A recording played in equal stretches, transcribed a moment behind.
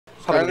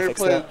probably gonna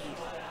fix that.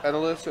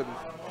 Etalus and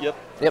Yep.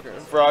 Yep.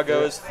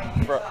 Froggo is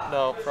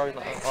no, Frog is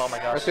not. Oh my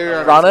gosh.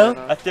 Ranno?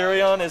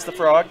 Aethereon is the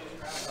frog.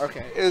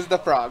 Okay, is the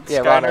frog. Yeah,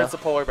 Skynerd's Ranno. the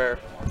polar bear.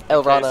 El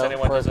In case Ranno.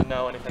 anyone doesn't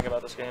know anything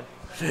about this game.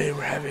 Today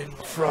we're having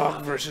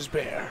frog versus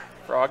bear.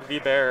 Frog v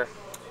bear.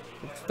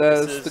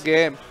 That's the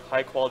game.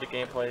 High quality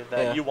gameplay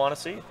that you want to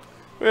see.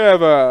 We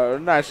have a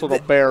nice little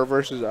bear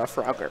versus a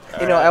frogger.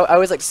 You know, I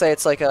always like to say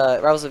it's like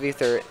Rivals of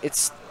Aether.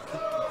 It's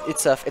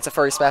a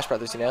furry Smash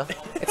Brothers. You know,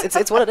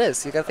 it's what it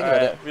is. You gotta think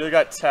about it. We either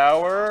got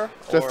tower or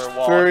Just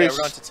wall. furry Okay, we're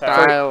going to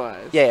tower.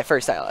 stylized. Yeah,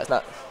 furry stylized,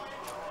 not.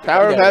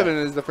 Tower of Heaven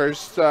is the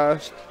first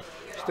stage.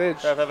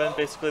 Tower of Heaven,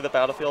 basically the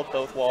battlefield,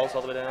 both walls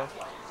all the way down.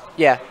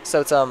 Yeah,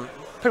 so it's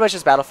pretty much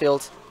just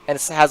Battlefield, and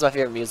it has my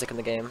favorite music in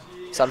the game.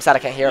 So I'm sad I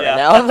can't hear it right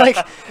now. I'm like,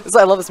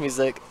 I love this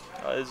music.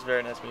 It's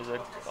very nice music.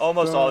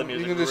 Almost all the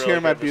music. You can just really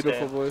hear my good in this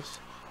beautiful game. voice.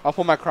 I'll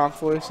put my Kronk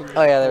voice in.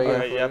 Oh yeah, there we go.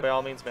 Alright, yeah, by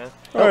all means, man.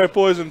 Alright,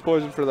 poison for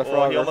the Oh,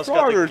 he Frogger. almost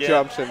got the Frogger gift,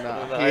 jumps in and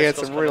then the he ice hits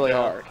goes him really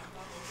coming hard.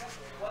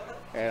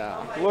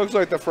 Yeah, looks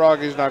like the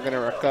frog is not going to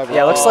recover.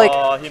 Yeah, looks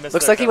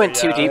like he went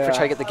too yeah. deep for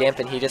trying to get the Gimp,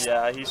 and he just.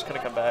 Yeah, he's gonna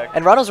come back.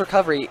 And Ranno's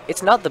recovery,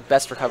 it's not the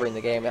best recovery in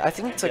the game. I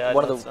think it's like Yeah,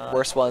 one no, of the it's not.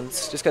 worst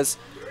ones, just because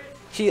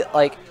he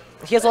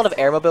has a lot of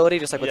air mobility,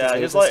 just like with Yeah,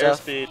 he his has moves a lot and of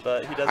stuff. airspeed,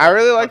 but he doesn't. I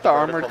really like have the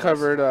armored verticalness.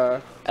 covered.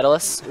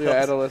 Etalus.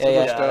 Yeah, Etalus. Yeah, It yeah.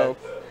 looks dope.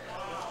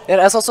 And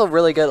that's also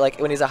really good, like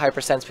when he's at high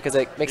percents, because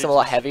it makes him a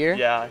lot heavier.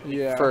 Yeah,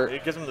 Yeah. For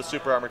it gives him the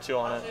super armor too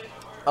on it.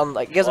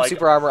 like he gives him Like-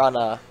 super armor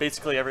on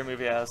Basically every move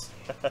he has.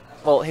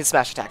 well his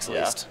smash attacks at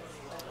Yeah. least,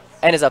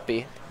 and his up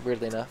B,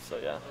 weirdly enough. So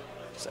yeah.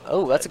 So,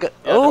 oh, that's a good.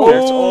 Yeah,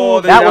 Oh,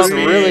 the that was down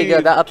B, really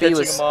good. That up B catching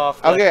was. him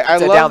off, Okay, I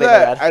So love down B, my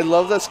that. bad. I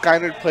love that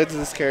Skynerd plays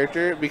this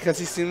character because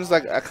he seems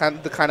like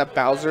the kind of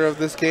Bowser of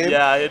this game.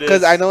 Yeah, it is.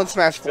 Because I know in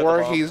Smash He's got the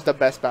 4 ball. he's the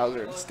best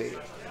Bowser in the state.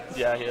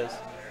 Yeah, he is.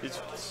 He's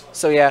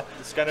So yeah,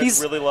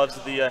 Skynerd really loves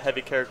the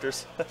heavy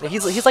characters.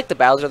 he's like the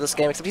Bowser of this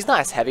game, except he's not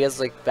as heavy as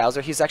like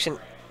Bowser. He's actually.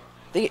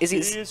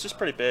 He's just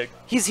pretty big.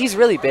 He's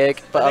really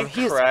big, but I think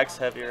he's Crag's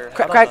heavier.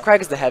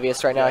 Crag is the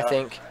heaviest right now, I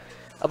think.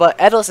 But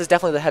Etalus is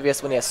definitely the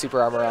heaviest when he has super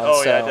armor on.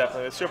 Oh so. yeah,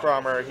 definitely. With super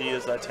armor, he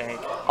is a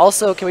tank.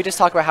 Also, can we just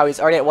talk about how he's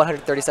already at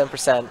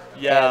 137%?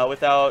 Yeah, and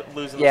without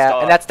losing the yeah,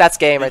 stock. and that's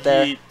game The right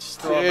there. heat,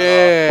 just throw him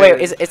Yeah. off.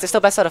 Wait, is it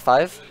still best out of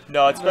 5?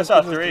 No, it's best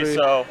out of 3,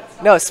 so...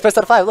 No, it's best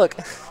out of 5. Look.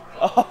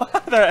 Oh,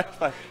 they're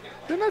fine.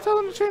 Didn't I tell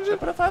them to change it?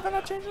 Put a 5 and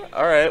not change it?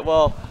 Alright,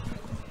 well,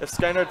 if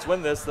Skynerds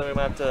win this, then we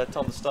might have to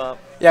tell them to stop.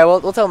 Yeah,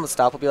 we'll tell him to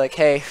stop. We'll be like,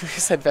 hey, we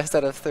said best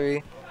out of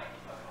 3.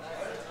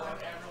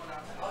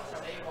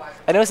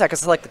 I noticed that because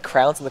it's like the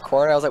crowns in the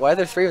corner. I was like, why are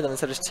there 3 of them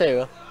instead of just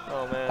 2?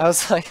 Oh man. I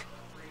was like,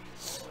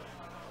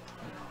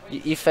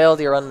 you failed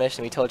your own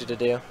mission we told you to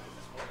do.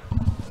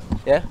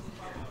 Yeah?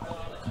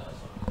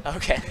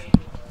 Okay.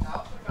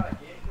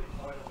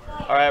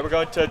 Alright, we're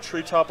going to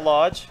Treetop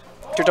Lodge.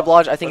 Treetop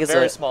Lodge, I think, A is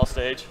very a small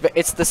stage.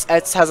 It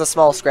has a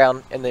small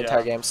ground in the Yeah.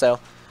 entire game, so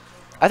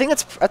I think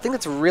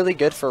it's really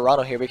good for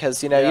Ranno here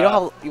because you know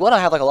Yeah. you want to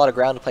have like a lot of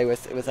ground to play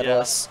with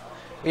Etalus.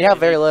 You have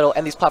very little,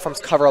 and these platforms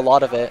cover a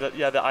lot of it.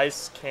 The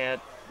ice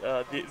can't.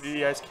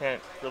 The ice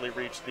can't really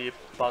reach the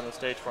bottom of the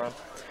stage for him.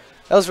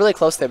 That was really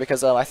close there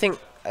because I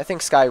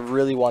think Sky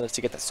really wanted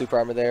to get that super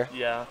armor there.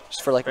 Yeah.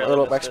 Just for like a Barely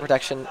little missed extra it.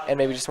 protection and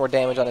maybe just more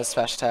damage on his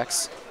smash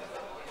attacks.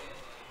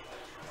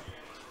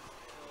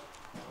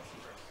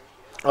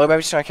 Oh, maybe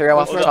just trying to carry him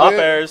off Oh, the the top. up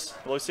airs.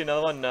 Will we see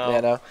another one? No. Yeah,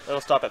 no. It'll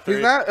stop at 3.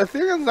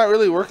 Aetherium's not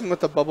really working with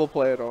the bubble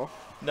play at all.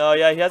 No,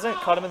 yeah, he hasn't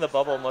caught him in the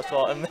bubble much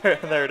well, and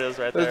there it is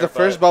right there. There's the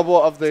first bubble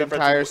of the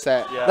entire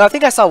set. Yeah. No, I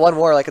think I saw one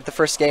more like at the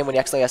first game when he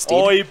accidentally SD'd.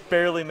 Oh, he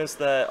barely missed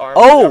that arm.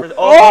 Oh!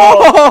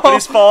 Oh! But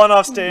he's falling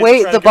off stage.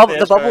 Wait, trying the to get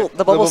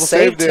bubble edge guard.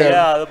 saved him.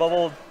 Yeah, the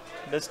bubble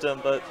missed him,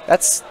 but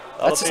That's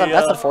that'll just be,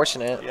 that's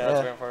unfortunate. Yeah, that's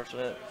very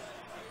unfortunate.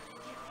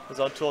 His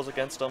own tools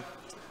against him.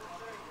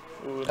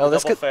 Ooh, Oh,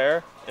 this double could.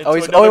 fair. Oh, Into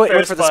he another went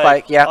fair for the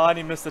spike. Yeah. Oh, and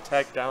he missed the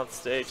tech down the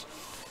stage.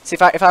 See,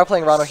 if I were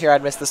playing Ranno here,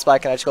 I'd miss the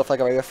spike and I'd just go for like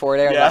a regular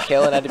forward air and not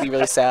kill, and I'd be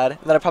really sad. And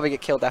then I'd probably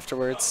get killed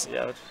afterwards.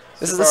 Yeah.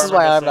 This is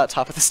why I'm not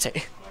top of the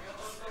state.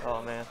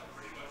 Oh man.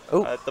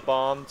 Oh. The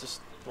bomb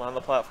just land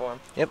the platform.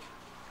 Yep.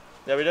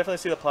 Yeah, we definitely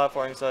see the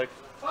platforms like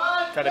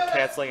kind of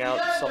canceling out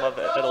some of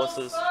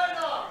Etalus's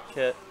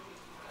kit.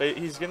 But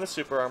he's getting the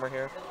super armor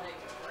here.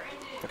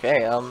 Okay.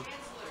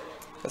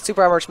 The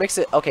super armor which makes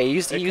it okay. He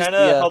used It the. kind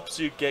of helps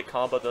you get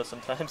combo though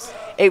sometimes.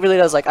 It really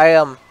does. Like I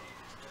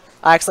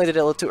accidentally did it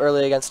a little too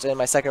early against in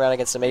my second round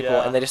against a Maple,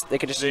 Yeah. and they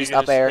could just They use could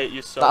up just air, hit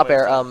you so the up many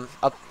air, times.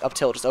 up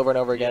tilt just over and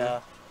over again. Yeah.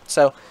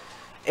 So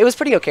it was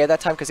pretty okay at that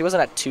time because he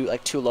wasn't at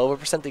too low of a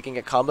percent that you can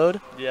get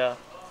comboed, Yeah.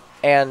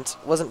 and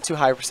wasn't too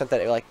high a percent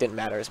that it like didn't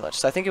matter as much.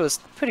 So I think it was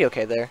pretty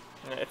okay there.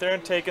 If they're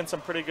taking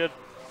some pretty good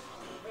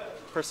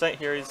percent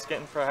here, he's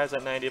getting pro highs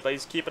at 90, but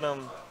he's keeping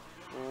him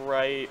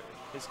right.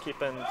 He's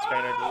keeping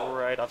Skynerd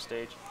right off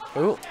stage.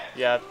 Ooh.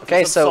 Yeah.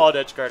 Okay, some so solid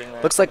edge guarding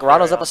there. looks like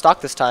Ranno's up a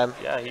stock this time.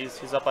 Yeah,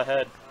 he's up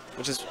ahead.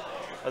 Which is.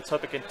 Let's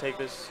hope he can take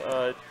this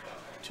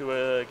to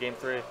a game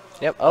 3.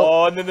 Yep.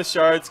 Oh, and then the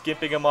shards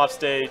gimping him off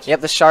stage.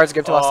 Yep, the shards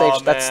give him off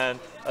stage. Man.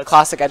 That's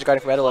classic edge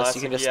guarding from Etalus.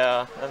 You can just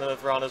yeah, and then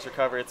with Ranno's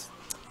recovery, it's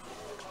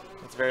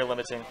It's very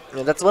limiting.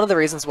 Yeah, that's one of the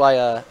reasons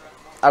why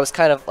I was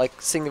kind of like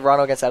seeing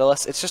Ranno against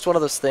Etalus. It's just one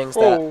of those things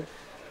that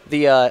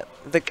the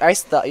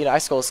ice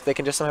skulls, they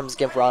can just sometimes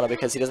give Ranno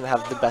because he doesn't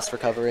have the best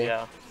recovery.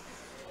 Yeah.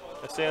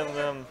 I've seen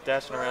them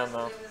dashing around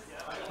though.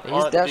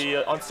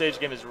 The on-stage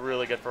game is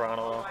really good for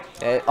Ranno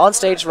though. On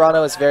stage,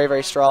 Ranno is very,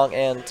 very strong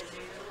and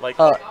like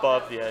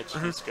above the edge.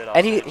 He's good.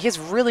 And he has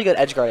really good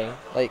edge guarding.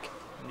 Like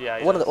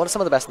yeah,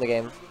 some of the best in the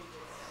game.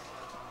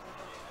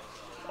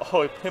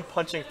 Oh, him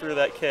punching through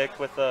that kick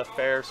with the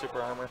fair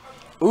super armor.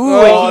 Ooh,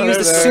 and he used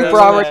the super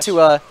armor to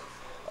All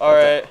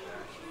right.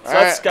 So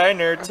that's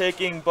Skynerd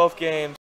taking both games.